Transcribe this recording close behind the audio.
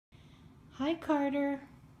Hi, Carter.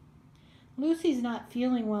 Lucy's not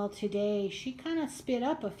feeling well today. She kind of spit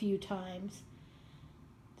up a few times.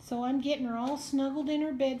 So I'm getting her all snuggled in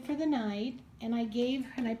her bed for the night, and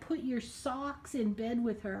I put your socks in bed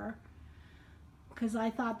with her because I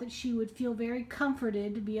thought that she would feel very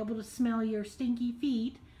comforted to be able to smell your stinky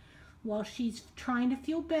feet while she's trying to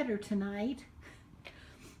feel better tonight.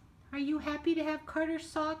 Are you happy to have Carter's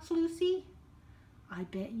socks, Lucy? I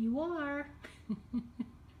bet you are.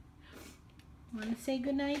 Want to say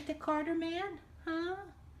goodnight to Carter, man? Huh?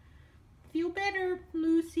 Feel better,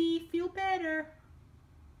 Lucy. Feel better.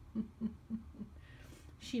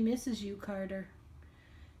 She misses you, Carter.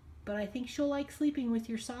 But I think she'll like sleeping with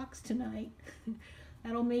your socks tonight.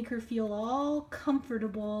 That'll make her feel all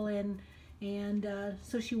comfortable and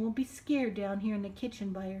so she won't be scared down here in the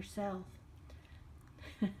kitchen by herself.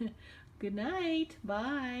 Good night.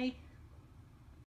 Bye.